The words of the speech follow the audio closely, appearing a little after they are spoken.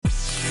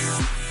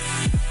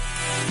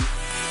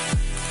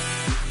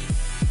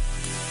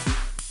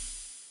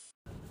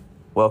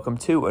Welcome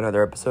to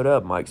another episode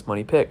of Mike's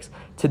Money Picks.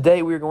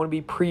 Today we are going to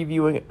be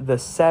previewing the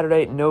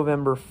Saturday,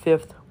 November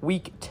 5th,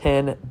 Week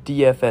 10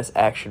 DFS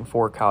action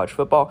for college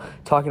football,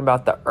 talking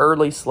about the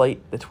early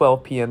slate, the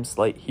 12 p.m.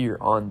 slate here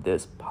on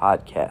this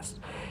podcast.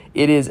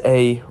 It is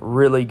a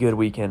really good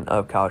weekend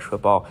of college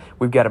football.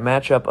 We've got a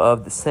matchup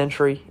of the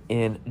century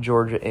in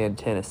Georgia and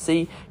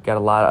Tennessee. Got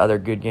a lot of other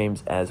good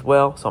games as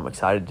well, so I'm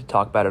excited to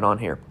talk about it on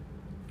here.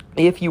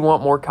 If you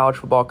want more college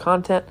football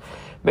content,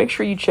 make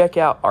sure you check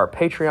out our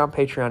Patreon,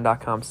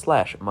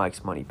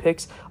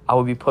 patreon.com/Mike'sMoneyPicks. I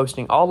will be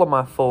posting all of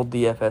my full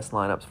DFS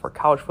lineups for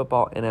college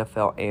football,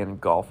 NFL, and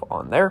golf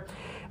on there.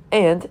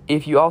 And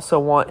if you also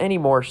want any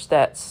more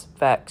stats,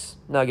 facts,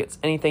 nuggets,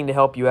 anything to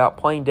help you out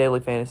playing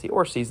daily fantasy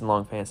or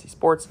season-long fantasy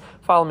sports,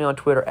 follow me on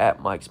Twitter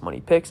at Mike's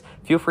Money Picks.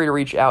 Feel free to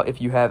reach out if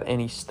you have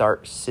any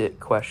start-sit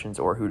questions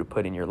or who to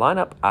put in your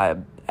lineup. I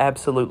am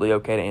absolutely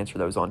okay to answer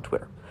those on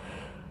Twitter.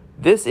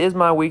 This is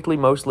my weekly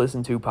most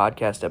listened to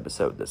podcast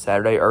episode, the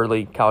Saturday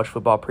early college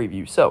football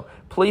preview. So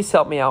please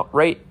help me out,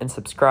 rate and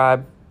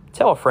subscribe,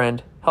 tell a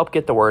friend, help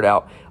get the word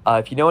out.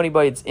 If you know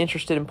anybody that's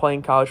interested in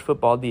playing college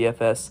football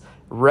DFS,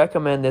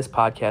 recommend this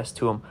podcast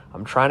to them.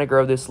 I'm trying to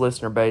grow this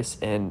listener base,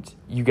 and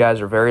you guys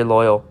are very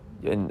loyal,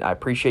 and I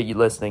appreciate you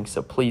listening,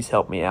 so please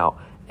help me out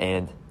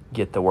and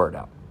get the word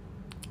out.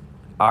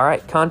 All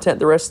right, content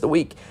the rest of the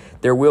week.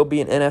 There will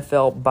be an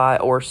NFL buy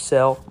or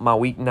sell, my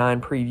Week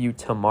 9 preview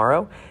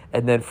tomorrow.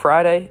 And then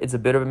Friday, it's a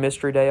bit of a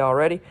mystery day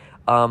already.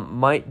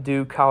 Might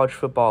do college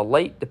football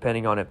late,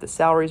 depending on if the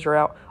salaries are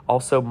out.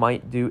 Also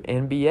might do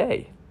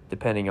NBA,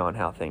 depending on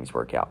how things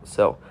work out.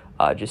 So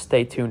just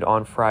stay tuned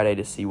on Friday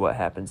to see what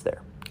happens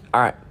there.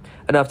 All right,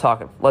 enough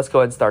talking. Let's go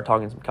ahead and start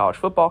talking some college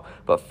football.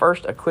 But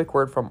first, a quick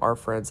word from our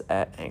friends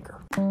at Anchor.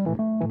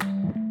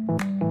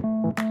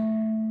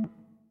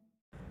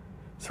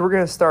 So we're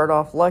going to start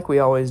off like we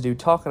always do,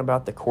 talking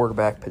about the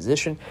quarterback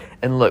position.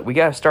 And look, we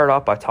got to start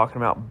off by talking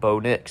about Bo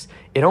Nix.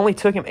 It only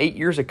took him 8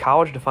 years of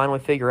college to finally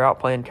figure out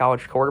playing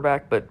college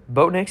quarterback, but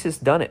Bo Nix has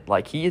done it.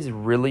 Like, he is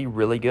really,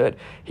 really good.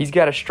 He's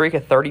got a streak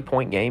of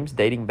 30-point games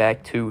dating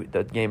back to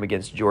the game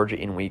against Georgia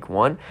in Week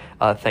 1,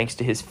 thanks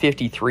to his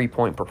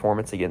 53-point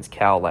performance against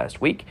Cal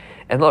last week.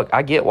 And look,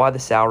 I get why the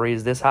salary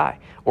is this high.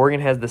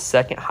 Oregon has the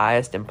second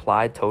highest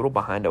implied total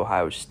behind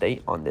Ohio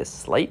State on this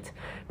slate,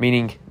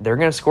 meaning they're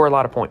going to score a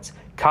lot of points.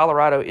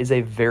 Colorado is a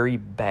very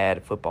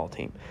bad football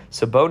team.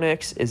 So Bo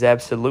Nix is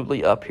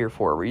absolutely up here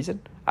for a reason.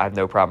 I have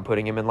no problem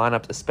putting him in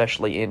lineups,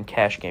 especially in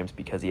cash games,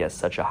 because he has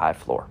such a high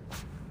floor.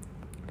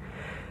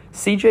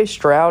 CJ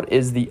Stroud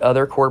is the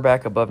other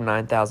quarterback above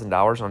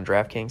 $9,000 on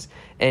DraftKings,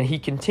 and he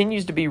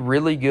continues to be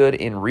really good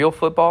in real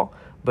football,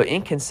 but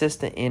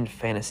inconsistent in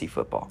fantasy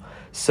football.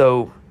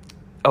 So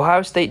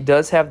Ohio State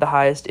does have the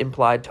highest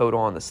implied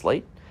total on the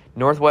slate.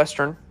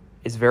 Northwestern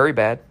is very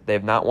bad. They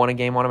have not won a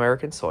game on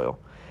American soil.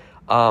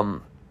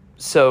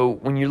 So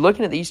when you're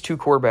looking at these two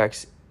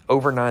quarterbacks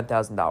over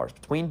 $9,000,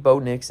 between Bo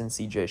Nix and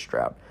CJ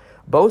Stroud,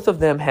 both of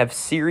them have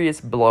serious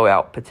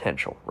blowout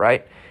potential,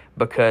 right?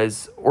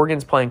 Because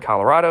Oregon's playing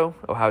Colorado,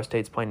 Ohio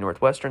State's playing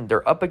Northwestern.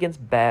 They're up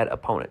against bad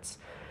opponents.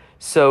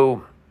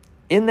 So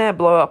in that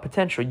blowout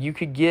potential, you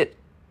could get,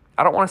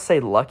 I don't want to say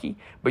lucky,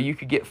 but you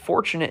could get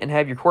fortunate and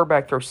have your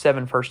quarterback throw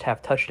 7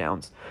 first-half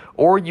touchdowns.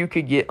 Or you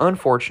could get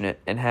unfortunate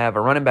and have a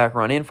running back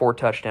run in 4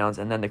 touchdowns,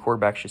 and then the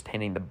quarterback's just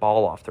handing the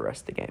ball off the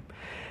rest of the game.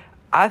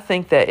 I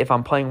think that if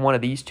I'm playing one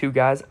of these two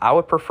guys, I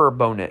would prefer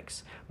Bo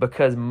Nix,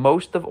 because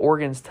most of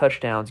Oregon's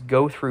touchdowns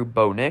go through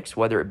Bo Nix,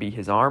 whether it be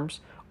his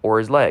arms or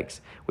his legs.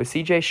 With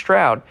C.J.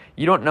 Stroud,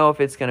 you don't know if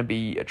it's going to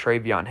be a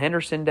Travion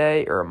Henderson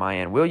day or a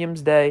Mayan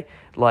Williams day.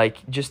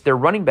 Like, just their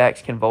running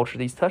backs can vulture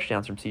these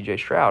touchdowns from C.J.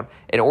 Stroud,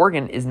 and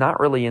Oregon is not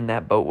really in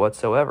that boat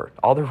whatsoever.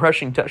 All the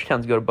rushing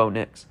touchdowns go to Bo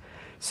Nix.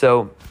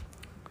 So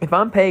if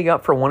I'm paying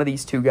up for one of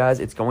these two guys,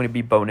 it's going to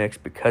be Bo Nix,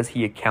 because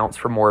he accounts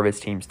for more of his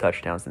team's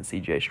touchdowns than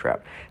C.J.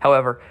 Stroud.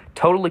 However,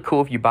 totally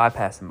cool if you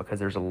bypass him, because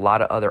there's a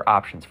lot of other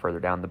options further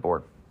down the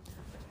board.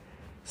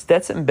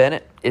 Stetson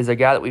Bennett is a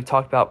guy that we've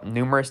talked about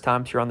numerous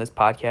times here on this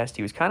podcast.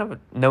 He was kind of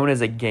known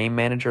as a game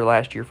manager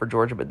last year for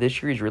Georgia, but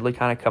this year he's really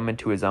kind of come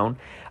into his own.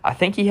 I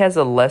think he has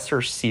a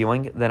lesser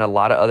ceiling than a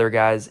lot of other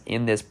guys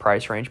in this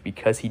price range,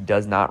 because he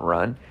does not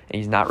run, and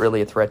he's not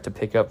really a threat to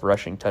pick up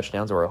rushing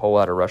touchdowns or a whole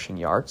lot of rushing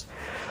yards.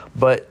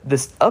 But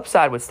this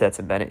upside with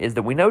Stetson Bennett is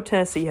that we know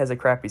Tennessee has a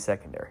crappy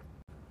secondary.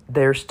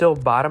 They're still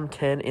bottom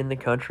 10 in the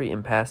country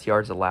in pass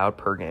yards allowed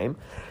per game.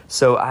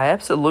 So I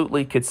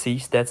absolutely could see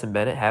Stetson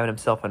Bennett having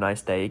himself a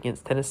nice day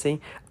against Tennessee.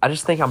 I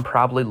just think I'm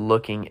probably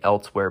looking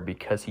elsewhere,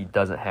 because he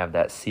doesn't have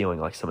that ceiling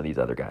like some of these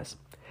other guys.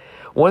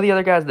 One of the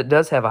other guys that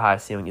does have a high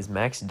ceiling is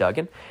Max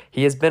Duggan.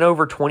 He has been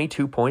over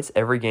 22 points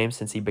every game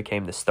since he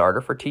became the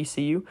starter for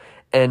TCU,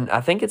 and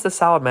I think it's a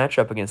solid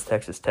matchup against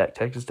Texas Tech.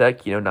 Texas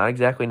Tech, not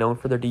exactly known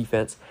for their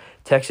defense.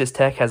 Texas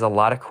Tech has a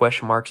lot of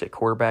question marks at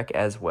quarterback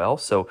as well,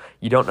 so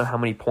you don't know how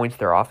many points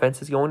their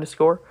offense is going to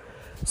score.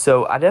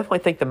 So I definitely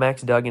think the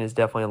Max Duggan is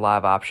definitely a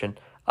live option.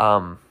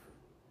 I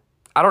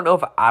don't know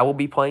if I will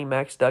be playing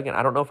Max Duggan.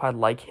 I don't know if I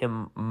like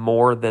him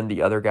more than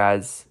the other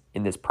guys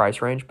in this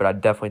price range, but I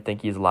definitely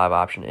think he's a live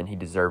option and he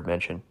deserved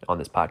mention on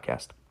this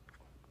podcast.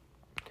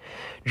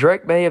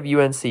 Drake May of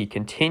UNC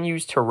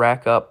continues to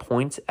rack up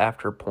points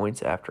after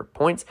points after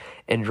points,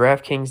 and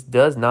DraftKings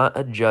does not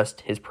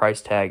adjust his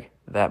price tag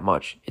that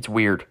much. It's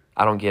weird.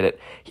 I don't get it.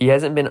 He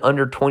hasn't been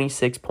under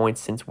 26 points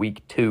since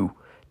week 2.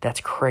 That's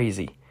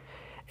crazy.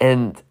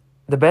 And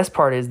the best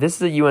part is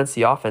this is a UNC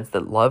offense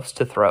that loves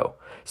to throw.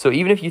 So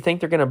even if you think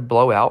they're going to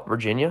blow out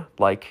Virginia,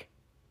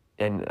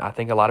 and I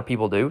think a lot of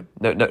people do,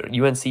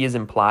 UNC is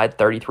implied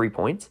 33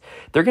 points,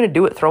 they're going to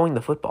do it throwing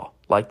the football.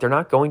 They're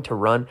not going to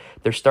run.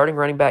 Their starting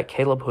running back,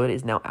 Caleb Hood,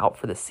 is now out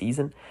for the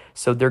season.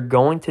 So they're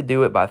going to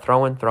do it by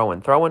throwing,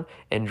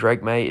 and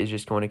Drake May is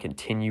just going to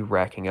continue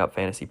racking up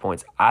fantasy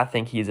points. I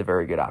think he is a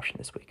very good option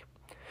this week.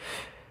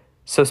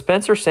 So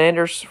Spencer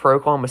Sanders for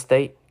Oklahoma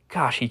State,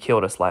 gosh, he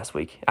killed us last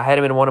week. I had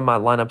him in one of my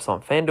lineups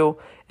on FanDuel,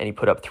 and he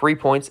put up 3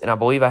 points, and I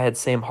believe I had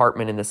Sam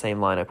Hartman in the same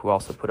lineup who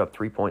also put up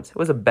 3 points. It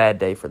was a bad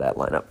day for that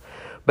lineup.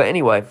 But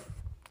anyway,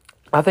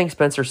 I think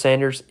Spencer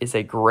Sanders is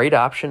a great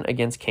option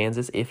against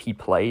Kansas if he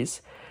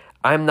plays.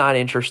 I'm not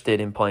interested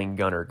in playing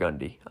Gunnar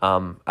Gundy.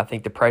 I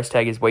think the price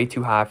tag is way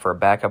too high for a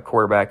backup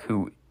quarterback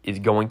who is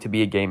going to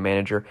be a game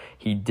manager.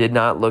 He did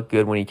not look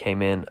good when he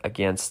came in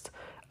against,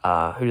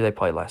 who did they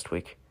play last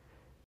week?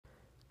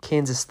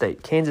 Kansas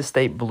State. Kansas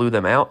State blew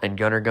them out, and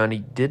Gunnar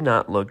Gundy did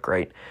not look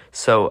great.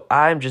 So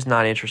I'm just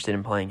not interested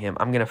in playing him.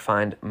 I'm going to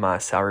find my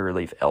salary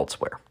relief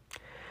elsewhere.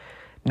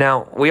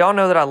 Now, we all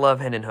know that I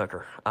love Hendon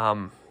Hooker.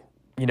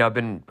 I've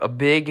been a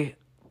big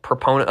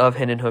proponent of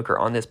Hendon Hooker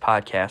on this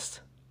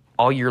podcast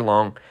all year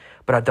long,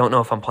 but I don't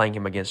know if I'm playing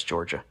him against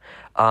Georgia.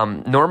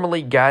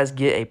 Normally, guys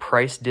get a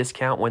price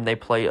discount when they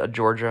play a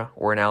Georgia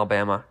or an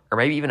Alabama, or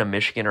maybe even a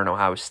Michigan or an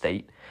Ohio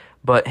State.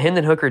 But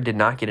Hendon Hooker did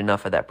not get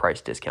enough of that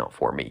price discount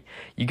for me.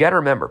 You got to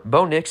remember,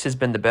 Bo Nix has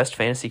been the best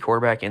fantasy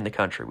quarterback in the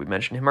country. We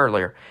mentioned him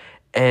earlier.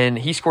 And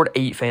he scored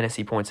 8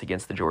 fantasy points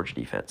against the Georgia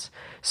defense.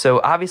 So,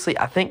 obviously,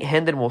 I think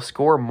Hendon will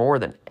score more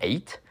than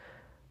 8.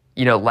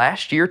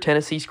 Last year,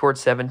 Tennessee scored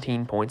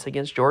 17 points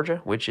against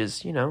Georgia, which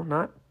is,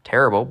 not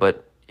terrible.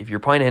 But if you're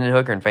playing Hendon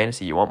Hooker in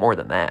fantasy, you want more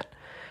than that.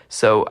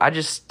 So, I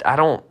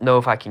don't know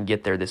if I can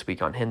get there this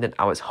week on Hendon.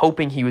 I was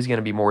hoping he was going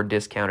to be more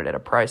discounted at a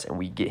price and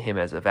we get him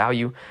as a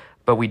value,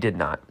 but we did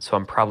not. So,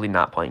 I'm probably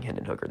not playing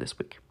Hendon Hooker this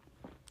week.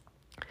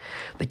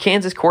 The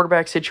Kansas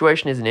quarterback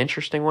situation is an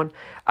interesting one.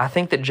 I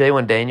think that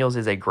Jalen Daniels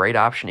is a great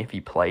option if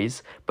he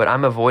plays, but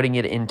I'm avoiding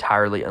it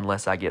entirely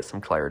unless I get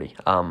some clarity.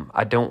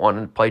 I don't want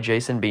to play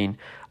Jason Bean.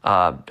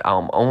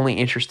 I'm only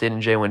interested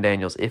in Jalen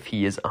Daniels if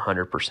he is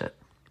 100%.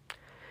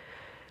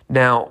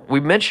 Now, we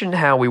mentioned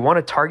how we want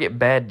to target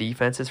bad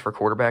defenses for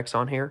quarterbacks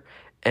on here,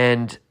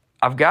 and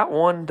I've got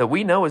one that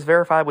we know is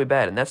verifiably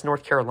bad, and that's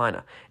North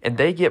Carolina. And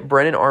they get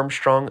Brennan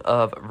Armstrong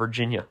of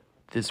Virginia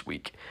this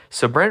week.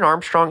 So Brennan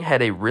Armstrong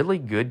had a really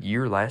good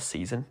year last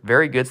season,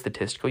 very good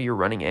statistical year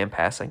running and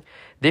passing.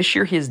 This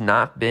year he has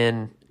not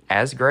been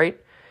as great,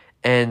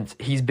 and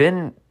he's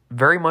been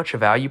very much a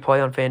value play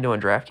on FanDuel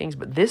and DraftKings,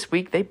 but this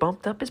week they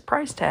bumped up his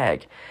price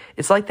tag.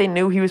 It's like they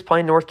knew he was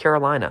playing North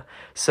Carolina.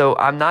 So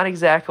I'm not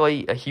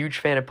exactly a huge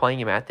fan of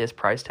playing him at this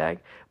price tag,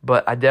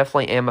 but I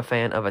definitely am a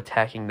fan of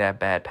attacking that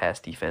bad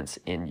pass defense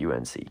in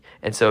UNC.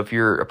 And so if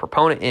you're a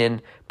proponent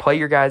in play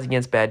your guys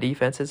against bad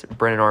defenses,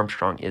 Brennan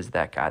Armstrong is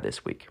that guy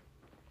this week.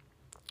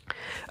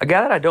 A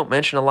guy that I don't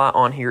mention a lot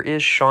on here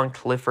is Sean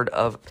Clifford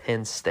of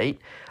Penn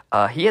State.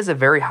 He has a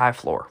very high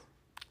floor.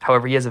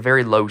 However, he has a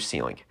very low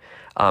ceiling.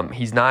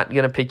 He's not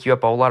going to pick you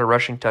up a whole lot of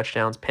rushing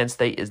touchdowns. Penn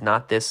State is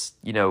not this,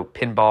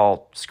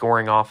 pinball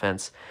scoring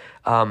offense.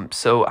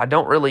 So I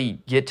don't really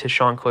get to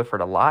Sean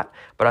Clifford a lot,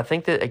 but I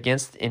think that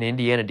against an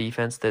Indiana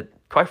defense that,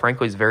 quite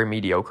frankly, is very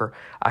mediocre,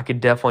 I could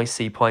definitely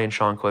see playing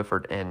Sean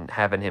Clifford and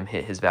having him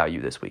hit his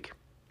value this week.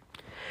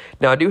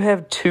 Now, I do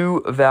have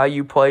 2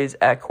 value plays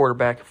at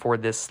quarterback for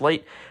this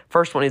slate.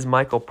 First one is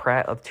Michael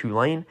Pratt of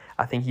Tulane.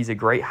 I think he's a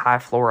great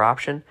high-floor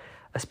option,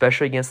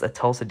 especially against a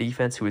Tulsa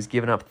defense who has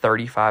given up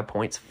 35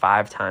 points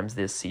 5 times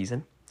this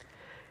season.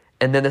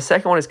 And then the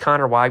second one is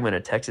Connor Weigman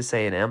of Texas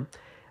A&M.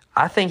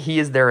 I think he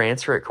is their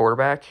answer at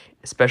quarterback,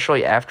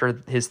 especially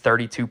after his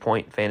 32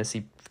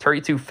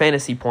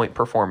 fantasy point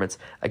performance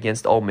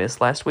against Ole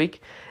Miss last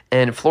week.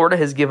 And Florida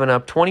has given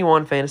up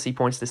 21 fantasy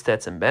points to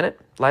Stetson Bennett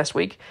last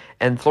week,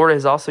 and Florida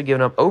has also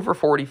given up over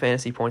 40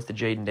 fantasy points to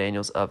Jaden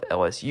Daniels of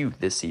LSU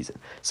this season.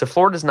 So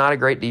Florida's not a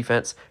great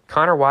defense.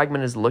 Connor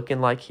Weigman is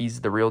looking like he's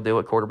the real deal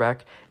at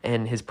quarterback,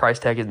 and his price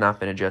tag has not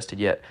been adjusted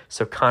yet.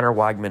 So Connor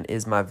Weigman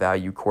is my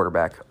value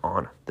quarterback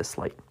on the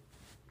slate.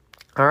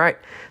 All right,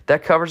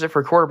 that covers it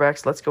for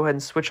quarterbacks. Let's go ahead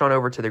and switch on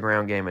over to the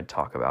ground game and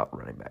talk about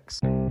running backs.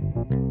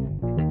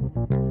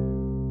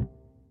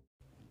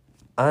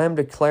 I am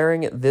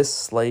declaring this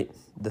slate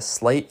the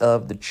slate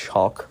of the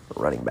chalk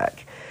running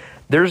back.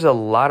 There's a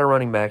lot of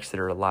running backs that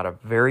are a lot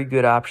of very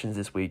good options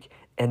this week,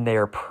 and they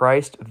are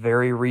priced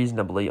very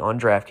reasonably on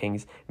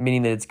DraftKings,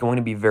 meaning that it's going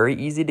to be very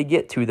easy to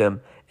get to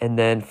them and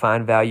then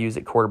find values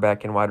at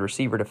quarterback and wide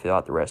receiver to fill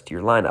out the rest of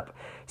your lineup.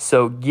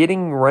 So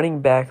getting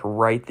running back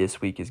right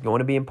this week is going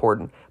to be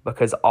important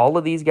because all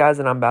of these guys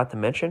that I'm about to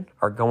mention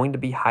are going to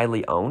be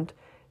highly owned,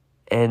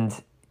 and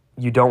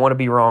you don't want to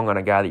be wrong on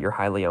a guy that you're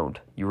highly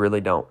owned. You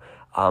really don't.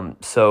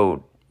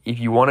 So if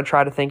you want to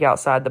try to think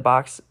outside the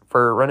box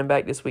for a running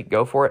back this week,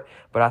 go for it.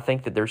 But I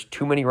think that there's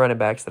too many running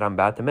backs that I'm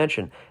about to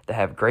mention that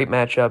have great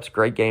matchups,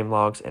 great game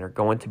logs, and are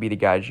going to be the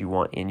guys you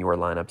want in your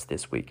lineups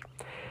this week.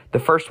 The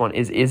first one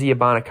is Izzy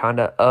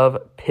Abanikanda of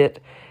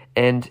Pitt,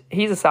 and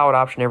he's a solid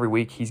option every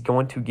week. He's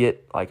going to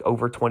get like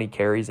over 20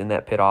 carries in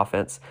that Pitt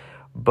offense,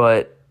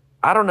 but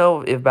I don't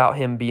know about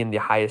him being the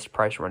highest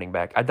price running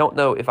back. I don't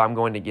know if I'm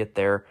going to get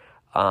there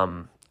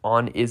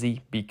on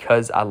Izzy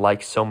because I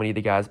like so many of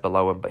the guys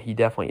below him, but he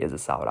definitely is a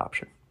solid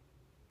option.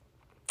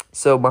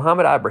 So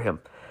Muhammad Ibrahim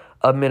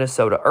of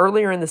Minnesota,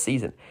 earlier in the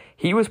season,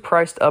 he was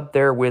priced up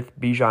there with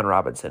Bijan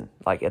Robinson,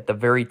 like at the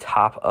very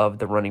top of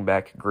the running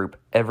back group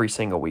every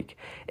single week.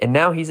 And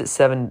now he's at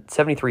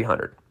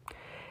 7,300.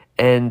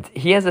 And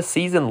he has a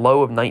season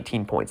low of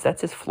 19 points.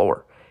 That's his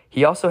floor.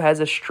 He also has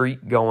a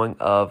streak going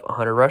of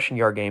 100 rushing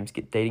yard games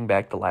dating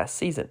back to last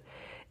season.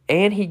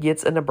 And he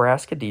gets a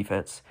Nebraska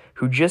defense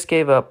who just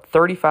gave up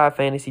 35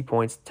 fantasy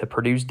points to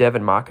Purdue's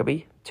Devin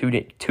Mockabee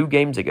two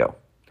games ago.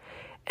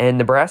 And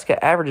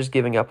Nebraska averages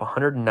giving up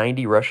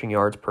 190 rushing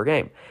yards per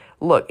game.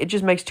 Look, it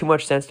just makes too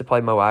much sense to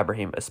play Mo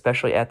Ibrahim,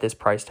 especially at this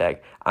price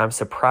tag. I'm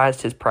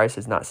surprised his price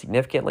is not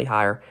significantly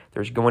higher.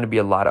 There's going to be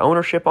a lot of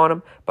ownership on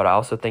him, but I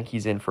also think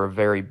he's in for a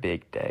very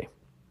big day.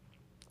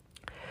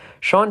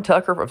 Sean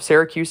Tucker of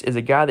Syracuse is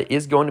a guy that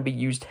is going to be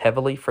used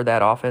heavily for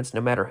that offense,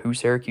 no matter who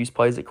Syracuse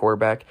plays at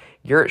quarterback.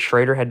 Garrett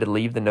Schrader had to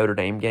leave the Notre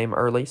Dame game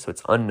early, so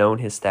it's unknown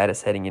his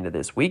status heading into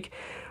this week.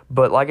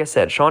 But like I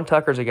said, Sean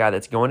Tucker's a guy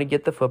that's going to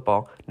get the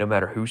football no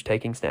matter who's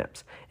taking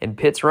snaps. And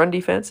Pitt's run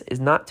defense is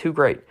not too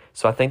great,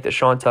 so I think that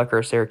Sean Tucker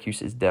of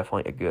Syracuse is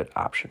definitely a good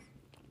option.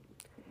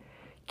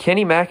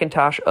 Kenny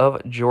McIntosh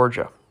of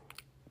Georgia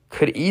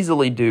could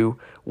easily do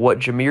what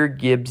Jahmyr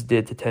Gibbs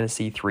did to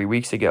Tennessee 3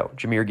 weeks ago.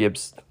 Jahmyr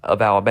Gibbs of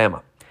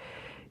Alabama.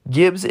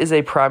 Gibbs is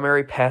a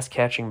primary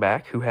pass-catching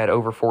back who had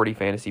over 40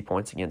 fantasy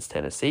points against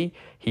Tennessee.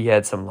 He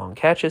had some long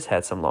catches,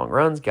 had some long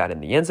runs, got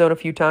in the end zone a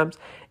few times,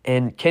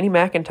 and Kenny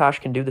McIntosh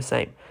can do the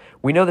same.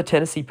 We know the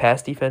Tennessee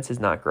pass defense is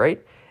not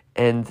great,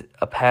 and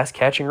a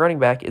pass-catching running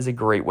back is a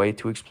great way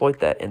to exploit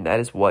that, and that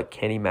is what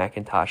Kenny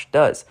McIntosh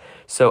does.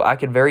 So I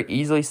could very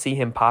easily see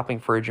him popping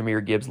for a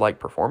Jahmyr Gibbs-like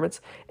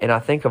performance, and I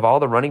think of all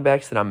the running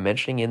backs that I'm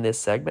mentioning in this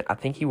segment, I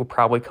think he will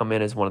probably come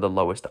in as one of the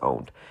lowest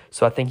owned.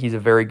 So I think he's a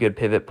very good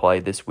pivot play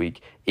this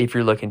week if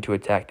you're looking to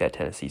attack that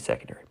Tennessee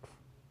secondary.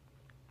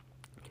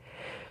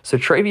 So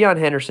Travion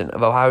Henderson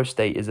of Ohio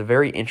State is a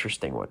very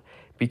interesting one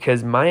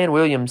because Mayan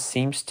Williams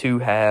seems to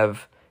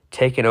have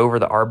taken over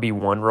the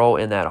RB1 role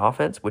in that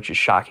offense, which is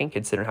shocking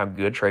considering how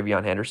good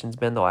Travion Henderson's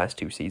been the last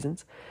 2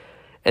 seasons.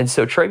 And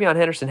so Travion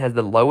Henderson has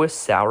the lowest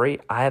salary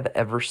I have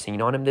ever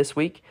seen on him this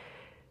week.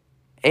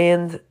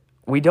 And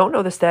we don't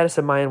know the status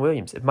of Mayan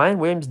Williams. If Mayan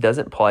Williams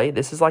doesn't play,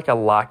 this is like a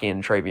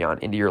lock-in Travion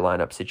into your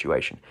lineup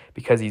situation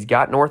because he's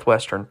got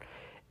Northwestern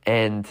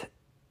and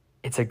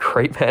it's a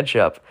great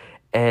matchup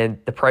and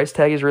the price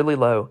tag is really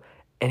low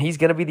and he's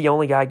going to be the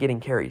only guy getting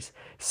carries.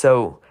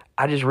 So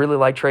I just really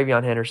like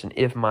Travion Henderson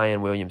if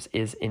Mayan Williams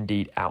is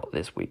indeed out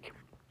this week.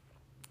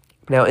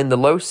 Now, in the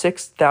low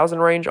 6,000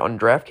 range on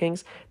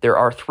DraftKings, there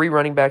are 3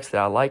 running backs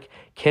that I like.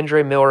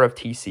 Kendre Miller of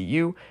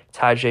TCU,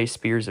 Tyjae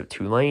Spears of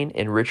Tulane,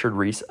 and Richard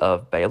Reese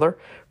of Baylor.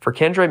 For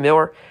Kendre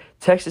Miller,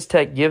 Texas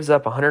Tech gives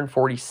up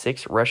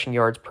 146 rushing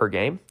yards per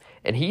game,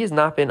 and he has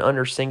not been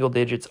under single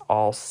digits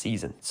all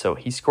season. So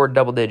he scored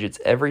double digits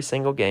every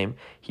single game.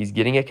 He's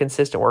getting a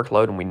consistent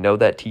workload, and we know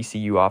that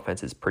TCU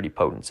offense is pretty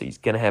potent, so he's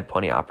going to have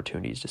plenty of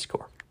opportunities to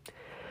score.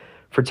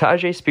 For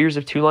Tyjae Spears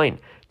of Tulane,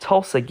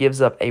 Tulsa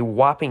gives up a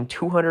whopping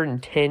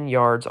 210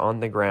 yards on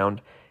the ground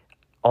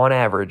on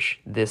average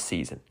this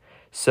season.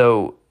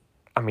 So,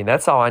 I mean,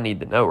 that's all I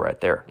need to know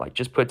right there. Like,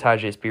 just put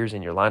Tyjae Spears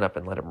in your lineup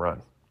and let him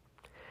run.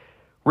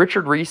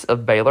 Richard Reese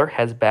of Baylor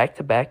has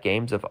back-to-back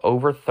games of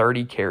over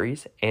 30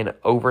 carries and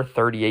over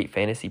 38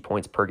 fantasy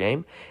points per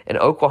game, and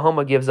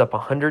Oklahoma gives up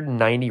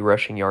 190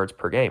 rushing yards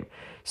per game.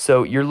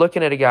 So you're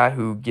looking at a guy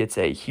who gets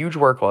a huge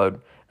workload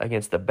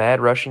against a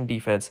bad rushing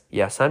defense.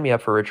 Yeah, sign me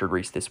up for Richard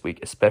Reese this week,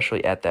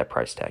 especially at that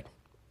price tag.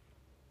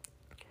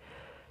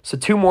 So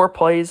 2 more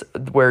plays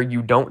where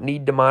you don't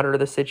need to monitor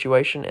the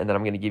situation, and then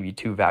I'm going to give you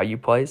 2 value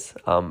plays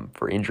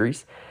for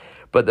injuries.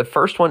 But the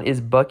first one is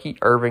Bucky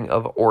Irving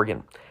of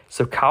Oregon.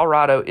 So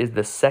Colorado is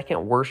the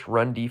 2nd worst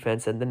run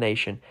defense in the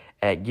nation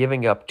at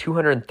giving up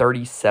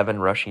 237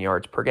 rushing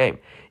yards per game.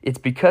 It's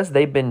because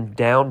they've been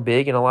down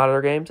big in a lot of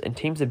their games, and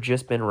teams have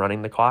just been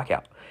running the clock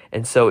out.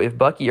 And so if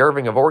Bucky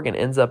Irving of Oregon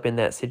ends up in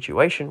that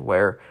situation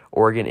where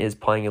Oregon is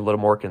playing a little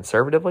more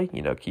conservatively,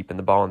 keeping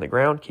the ball on the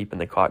ground, keeping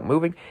the clock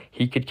moving,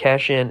 he could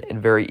cash in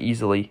and very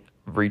easily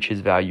reach his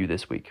value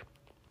this week.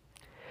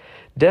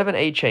 Devin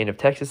Achane of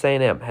Texas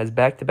A&M has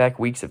back-to-back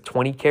weeks of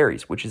 20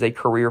 carries, which is a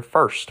career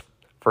first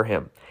for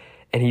him.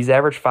 And he's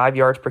averaged 5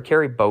 yards per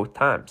carry both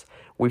times.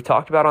 We've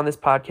talked about on this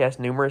podcast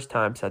numerous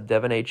times how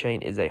Devin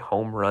Achane is a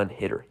home run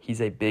hitter.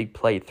 He's a big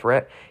play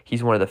threat.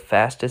 He's one of the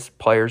fastest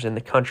players in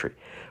the country.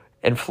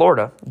 And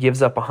Florida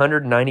gives up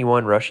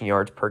 191 rushing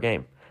yards per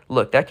game.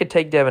 look, that could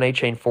take Devin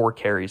Achane 4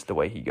 carries the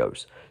way he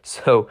goes.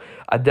 So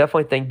I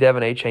definitely think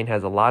Devin Achane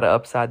has a lot of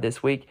upside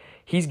this week.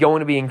 He's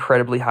going to be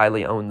incredibly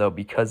highly owned, though,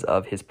 because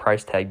of his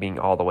price tag being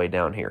all the way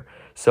down here.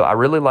 So I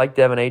really like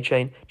Devin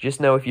Achane.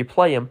 Just know if you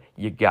play him,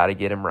 you got to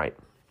get him right.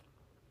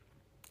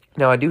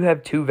 Now, I do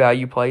have 2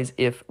 value plays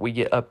if we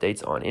get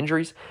updates on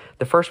injuries.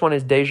 The first one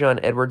is Dejon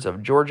Edwards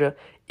of Georgia.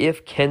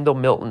 If Kendall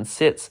Milton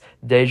sits,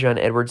 Dejon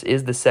Edwards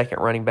is the second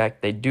running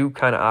back. They do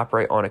kind of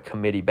operate on a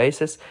committee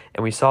basis,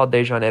 and we saw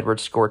Dejon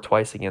Edwards score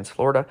twice against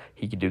Florida.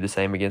 He could do the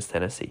same against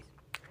Tennessee.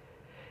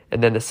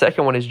 And then the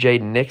second one is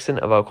Jaden Nixon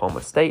of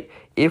Oklahoma State.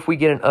 If we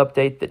get an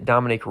update that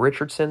Dominic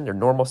Richardson, their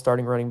normal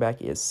starting running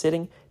back, is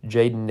sitting,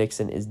 Jaden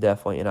Nixon is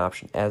definitely an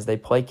option as they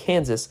play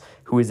Kansas,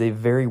 who is a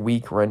very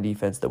weak run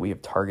defense that we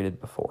have targeted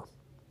before.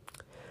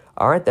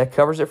 All right, that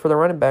covers it for the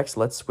running backs.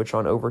 Let's switch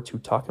on over to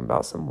talking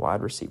about some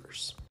wide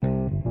receivers.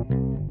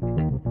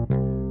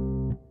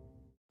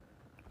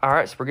 All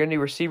right, so we're going to do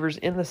receivers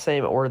in the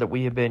same order that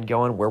we have been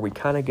going, where we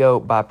kind of go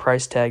by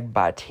price tag,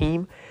 by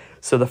team.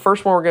 So the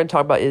first one we're going to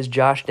talk about is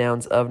Josh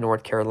Downs of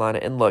North Carolina.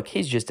 And look,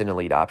 he's just an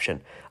elite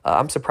option.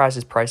 I'm surprised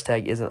his price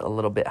tag isn't a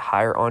little bit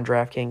higher on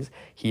DraftKings.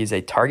 He is a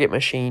target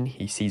machine.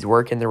 He sees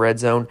work in the red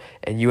zone,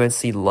 and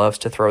UNC loves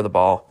to throw the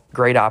ball.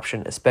 Great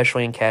option,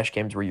 especially in cash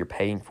games where you're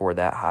paying for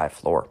that high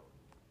floor.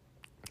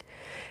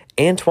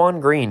 Antoine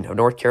Green of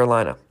North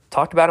Carolina.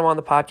 Talked about him on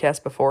the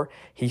podcast before.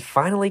 He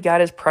finally got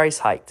his price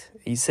hiked.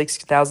 He's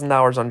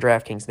 $6,000 on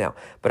DraftKings now,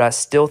 but I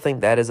still think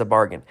that is a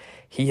bargain.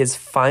 He has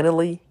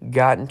finally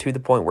gotten to the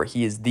point where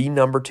he is the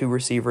number 2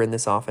 receiver in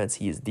this offense.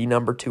 He is the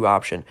number 2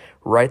 option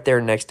right there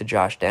next to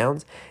Josh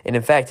Downs. And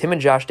in fact, him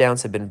and Josh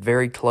Downs have been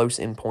very close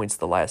in points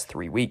the last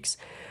 3 weeks.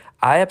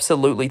 I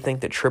absolutely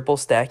think that triple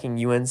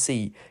stacking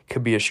UNC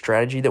could be a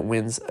strategy that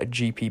wins a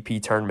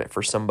GPP tournament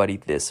for somebody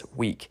this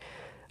week.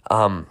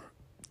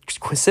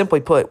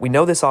 Simply put, we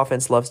know this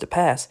offense loves to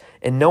pass,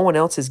 and no one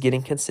else is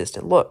getting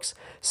consistent looks.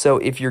 So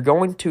if you're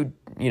going to,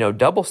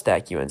 double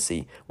stack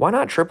UNC, why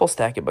not triple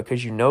stack it?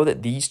 Because you know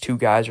that these 2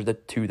 guys are the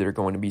 2 that are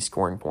going to be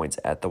scoring points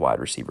at the wide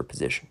receiver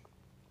position.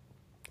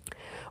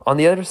 On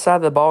the other side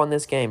of the ball in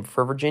this game,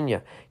 for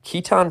Virginia,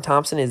 Keaton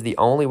Thompson is the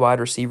only wide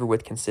receiver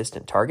with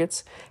consistent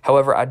targets.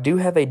 However, I do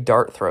have a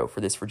dart throw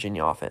for this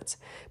Virginia offense.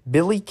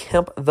 Billy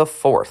Kemp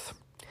IV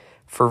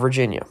for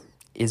Virginia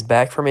is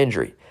back from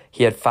injury.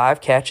 He had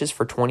 5 catches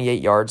for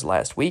 28 yards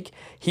last week.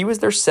 He was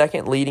their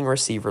second leading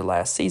receiver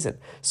last season.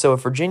 So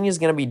if Virginia's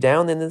going to be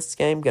down in this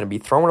game, going to be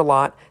throwing a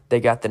lot, they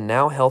got the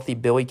now healthy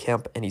Billy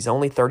Kemp, and he's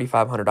only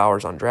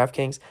 $3,500 on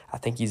DraftKings. I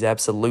think he's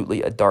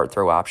absolutely a dart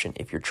throw option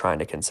if you're trying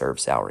to conserve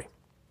salary.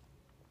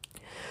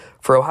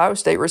 For Ohio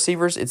State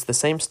receivers, it's the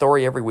same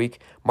story every week.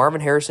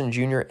 Marvin Harrison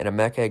Jr. and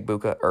Emeka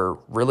Egbuka are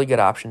really good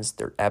options.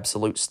 They're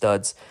absolute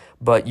studs,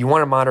 but you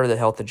want to monitor the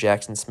health of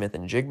Jackson Smith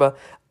and Jigba.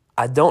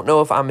 I don't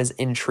know if I'm as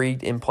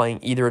intrigued in playing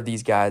either of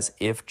these guys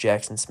if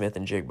Jackson Smith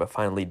and Jigba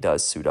finally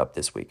does suit up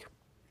this week.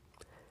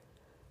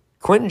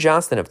 Quentin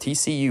Johnston of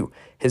TCU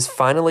has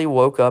finally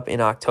woke up in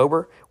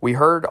October. We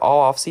heard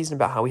all offseason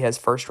about how he has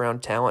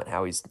first-round talent,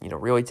 how he's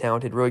really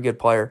talented, really good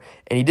player,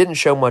 and he didn't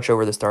show much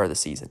over the start of the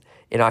season.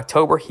 In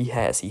October, he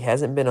has. He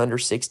hasn't been under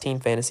 16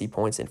 fantasy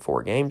points in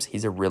 4 games.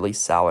 He's a really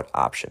solid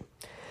option.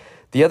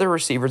 The other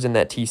receivers in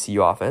that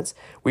TCU offense,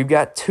 we've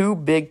got 2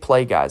 big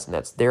play guys, and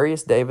that's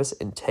Darius Davis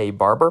and Tay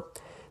Barber.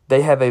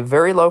 They have a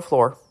very low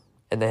floor,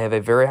 and they have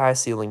a very high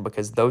ceiling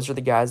because those are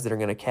the guys that are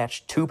going to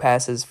catch 2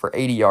 passes for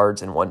 80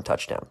 yards and 1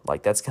 touchdown.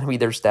 Like, that's going to be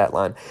their stat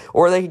line.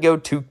 Or they could go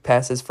 2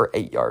 passes for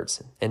 8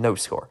 yards and no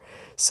score.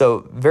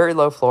 So very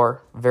low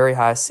floor, very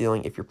high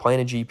ceiling. If you're playing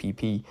a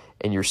GPP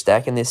and you're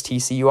stacking this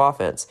TCU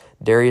offense,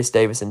 Darius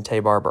Davis and Tay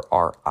Barber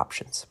are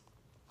options.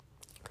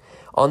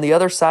 On the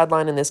other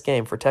sideline in this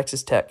game for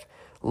Texas Tech,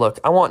 look,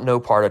 I want no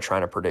part of trying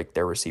to predict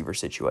their receiver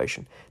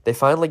situation. They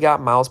finally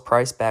got Miles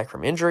Price back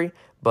from injury,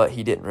 but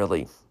he didn't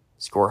really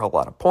score a whole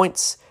lot of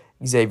points.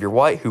 Xavier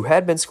White, who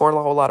had been scoring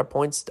a whole lot of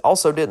points,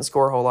 also didn't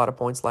score a whole lot of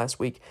points last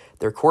week.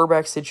 Their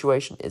quarterback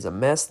situation is a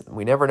mess.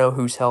 We never know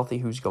who's healthy,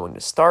 who's going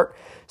to start.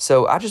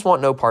 So I just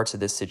want no parts of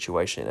this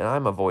situation, and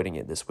I'm avoiding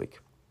it this week.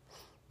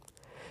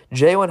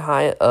 Jalen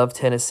Hyatt of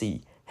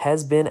Tennessee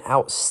has been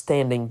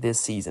outstanding this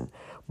season,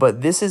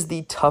 but this is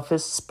the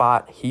toughest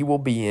spot he will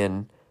be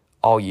in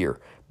all year.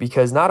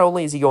 Because not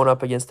only is he going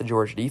up against the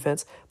Georgia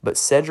defense, but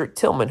Cedric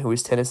Tillman, who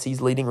was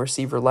Tennessee's leading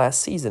receiver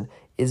last season,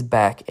 is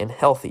back and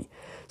healthy.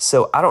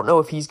 So I don't know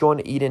if he's going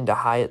to eat into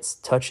Hyatt's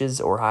touches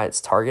or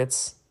Hyatt's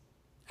targets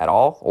at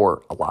all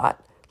or a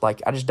lot.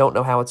 I just don't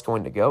know how it's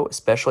going to go,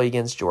 especially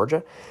against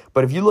Georgia.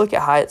 But if you look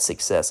at Hyatt's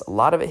success, a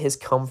lot of it has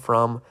come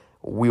from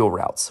wheel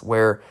routes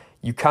where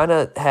you kind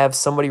of have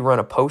somebody run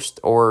a post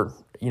or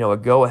a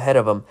go ahead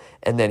of him,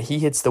 and then he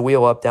hits the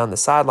wheel up down the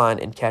sideline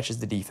and catches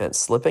the defense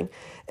slipping.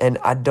 And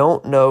I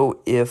don't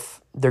know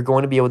if they're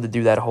going to be able to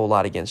do that a whole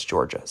lot against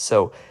Georgia.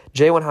 So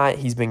Jalen Hyatt,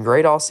 he's been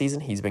great all season.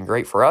 He's been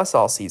great for us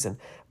all season,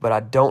 but I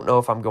don't know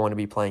if I'm going to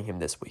be playing him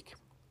this week.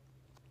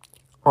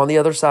 On the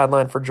other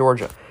sideline for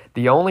Georgia,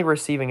 the only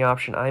receiving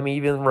option I'm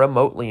even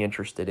remotely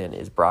interested in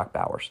is Brock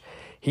Bowers.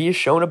 He has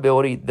shown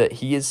ability that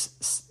he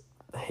is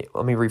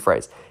let me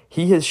rephrase.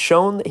 He has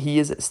shown that he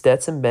is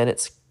Stetson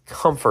Bennett's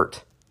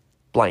comfort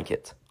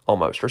blanket,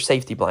 almost, or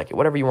safety blanket,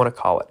 whatever you want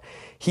to call it.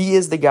 He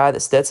is the guy that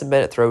Stetson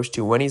Bennett throws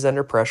to when he's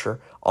under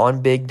pressure,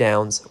 on big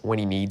downs, when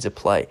he needs a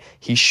play.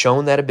 He's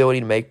shown that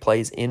ability to make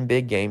plays in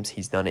big games.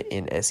 He's done it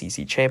in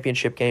SEC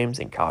championship games,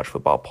 in college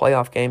football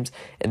playoff games,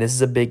 and this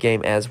is a big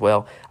game as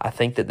well. I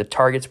think that the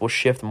targets will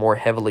shift more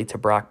heavily to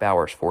Brock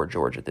Bowers for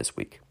Georgia this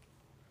week.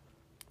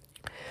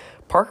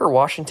 Parker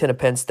Washington of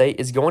Penn State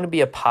is going to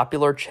be a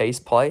popular chase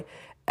play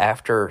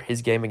after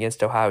his game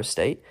against Ohio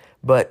State,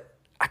 but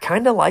I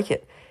kind of like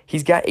it.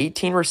 He's got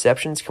 18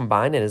 receptions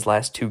combined in his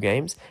last 2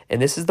 games,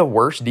 and this is the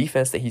worst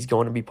defense that he's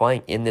going to be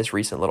playing in this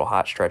recent little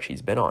hot stretch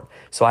he's been on.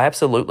 So I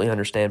absolutely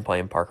understand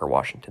playing Parker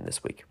Washington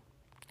this week.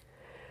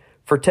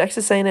 For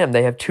Texas A&M,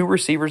 they have 2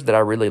 receivers that I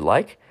really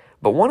like,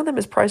 but one of them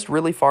is priced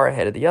really far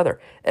ahead of the other.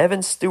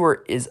 Evan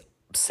Stewart is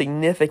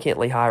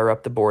significantly higher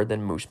up the board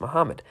than Moose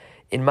Muhammad.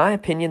 In my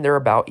opinion, they're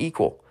about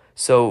equal.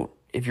 So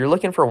if you're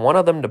looking for one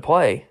of them to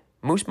play,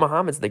 Moose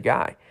Muhammad's the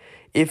guy.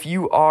 If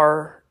you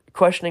are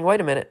questioning, wait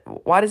a minute,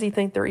 why does he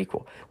think they're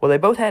equal? Well, they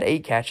both had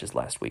 8 catches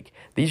last week.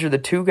 These are the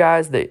 2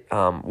 guys that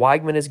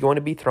Weigman is going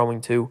to be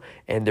throwing to,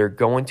 and they're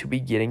going to be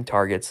getting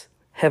targets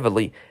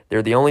heavily.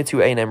 They're the only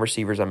 2 A&M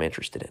receivers I'm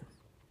interested in.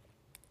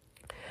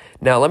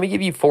 Now, let me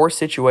give you 4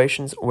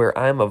 situations where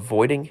I'm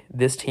avoiding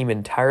this team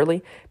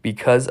entirely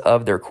because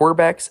of their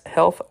quarterback's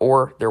health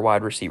or their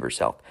wide receiver's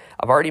health.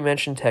 I've already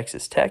mentioned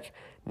Texas Tech,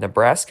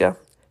 Nebraska,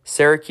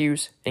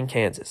 Syracuse, and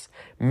Kansas.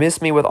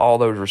 Miss me with all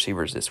those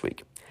receivers this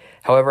week.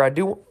 However, I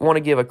do want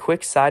to give a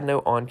quick side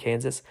note on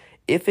Kansas.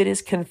 If it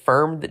is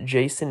confirmed that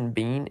Jason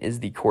Bean is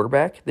the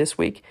quarterback this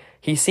week,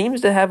 he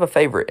seems to have a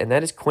favorite, and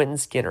that is Quentin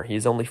Skinner. He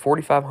is only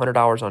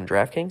 $4,500 on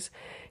DraftKings.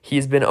 He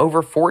has been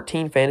over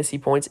 14 fantasy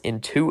points in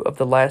 2 of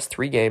the last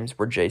 3 games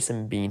where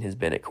Jason Bean has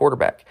been at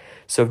quarterback.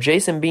 So if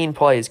Jason Bean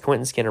plays,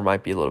 Quentin Skinner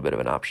might be a little bit of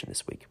an option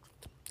this week.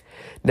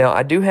 Now,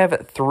 I do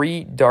have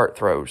 3 dart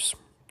throws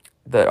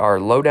that are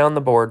low down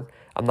the board.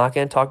 I'm not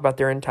going to talk about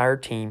their entire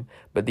team,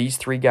 but these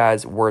 3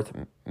 guys worth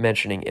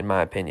mentioning in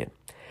my opinion.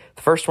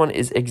 The first one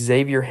is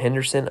Xavier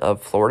Henderson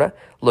of Florida.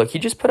 Look, he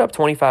just put up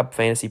 25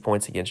 fantasy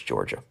points against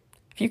Georgia.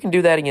 If you can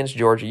do that against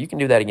Georgia, you can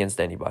do that against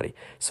anybody.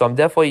 So I'm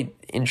definitely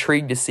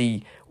intrigued to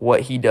see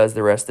what he does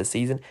the rest of the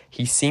season.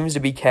 He seems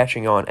to be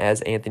catching on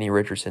as Anthony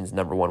Richardson's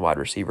number 1 wide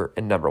receiver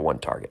and number 1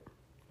 target.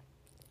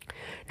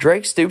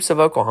 Drake Stoops of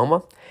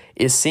Oklahoma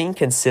is seeing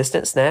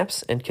consistent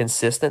snaps and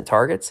consistent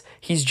targets.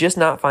 He's just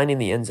not finding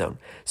the end zone.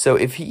 So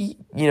if he,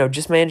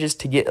 just manages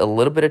to get a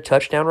little bit of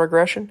touchdown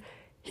regression,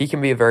 he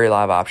can be a very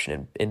live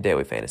option in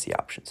daily fantasy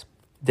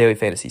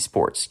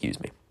sports.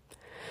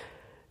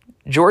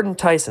 Jordan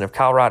Tyson of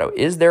Colorado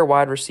is their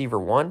wide receiver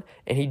 1,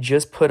 and he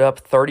just put up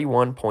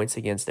 31 points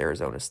against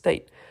Arizona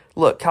State.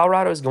 Look,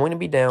 Colorado is going to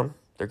be down.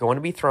 They're going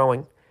to be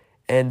throwing,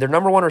 and their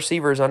number 1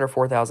 receiver is under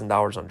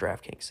 $4,000 on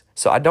DraftKings.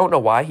 So I don't know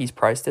why he's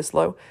priced this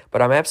low,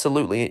 but I'm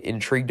absolutely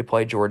intrigued to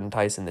play Jordan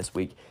Tyson this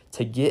week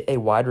to get a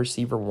wide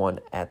receiver 1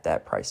 at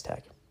that price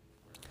tag.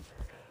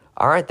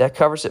 All right, that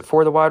covers it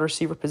for the wide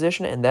receiver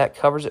position, and that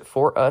covers it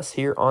for us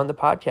here on the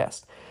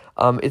podcast.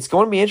 It's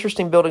going to be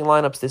interesting building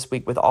lineups this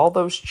week with all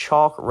those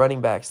chalk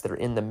running backs that are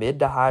in the mid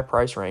to high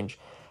price range.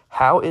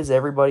 How is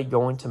everybody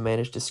going to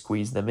manage to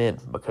squeeze them in?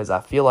 Because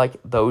I feel like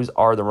those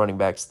are the running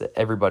backs that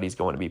everybody's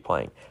going to be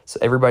playing. So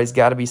everybody's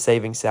got to be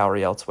saving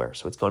salary elsewhere.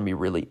 So it's going to be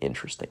really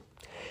interesting.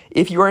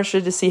 If you are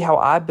interested to see how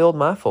I build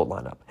my full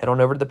lineup, head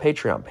on over to the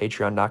Patreon,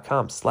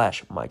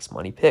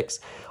 patreon.com/Mike'sMoneyPicks.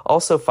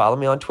 Also, follow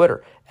me on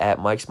Twitter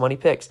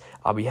 @Mike'sMoneyPicks.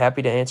 I'll be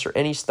happy to answer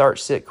any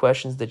start-sit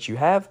questions that you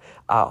have.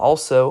 I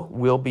also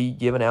will be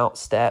giving out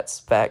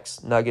stats,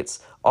 facts,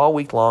 nuggets all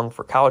week long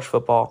for college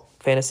football,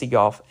 fantasy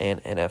golf,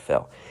 and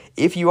NFL.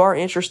 If you are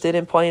interested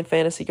in playing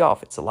fantasy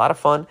golf, it's a lot of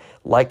fun.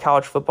 Like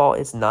college football,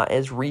 it's not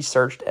as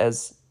researched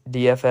as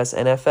DFS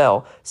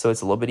NFL, so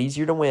it's a little bit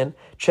easier to win.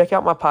 Check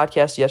out my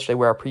podcast yesterday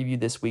where I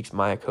previewed this week's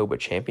Mayakoba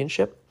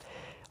Championship.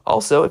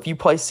 Also, if you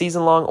play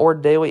season-long or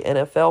daily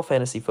NFL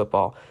fantasy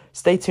football,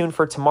 stay tuned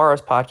for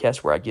tomorrow's podcast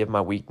where I give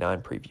my Week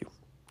 9 preview.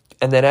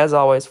 And then, as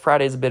always,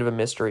 Friday is a bit of a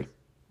mystery.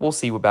 We'll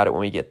see about it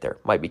when we get there.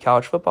 Might be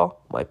college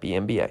football, might be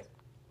NBA.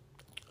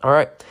 All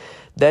right,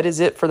 that is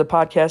it for the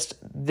podcast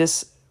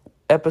this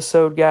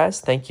episode,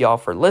 guys. Thank you all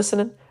for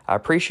listening. I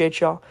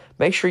appreciate y'all.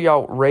 Make sure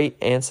y'all rate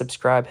and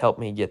subscribe. Help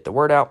me get the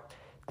word out.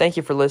 Thank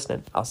you for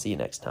listening. I'll see you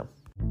next time.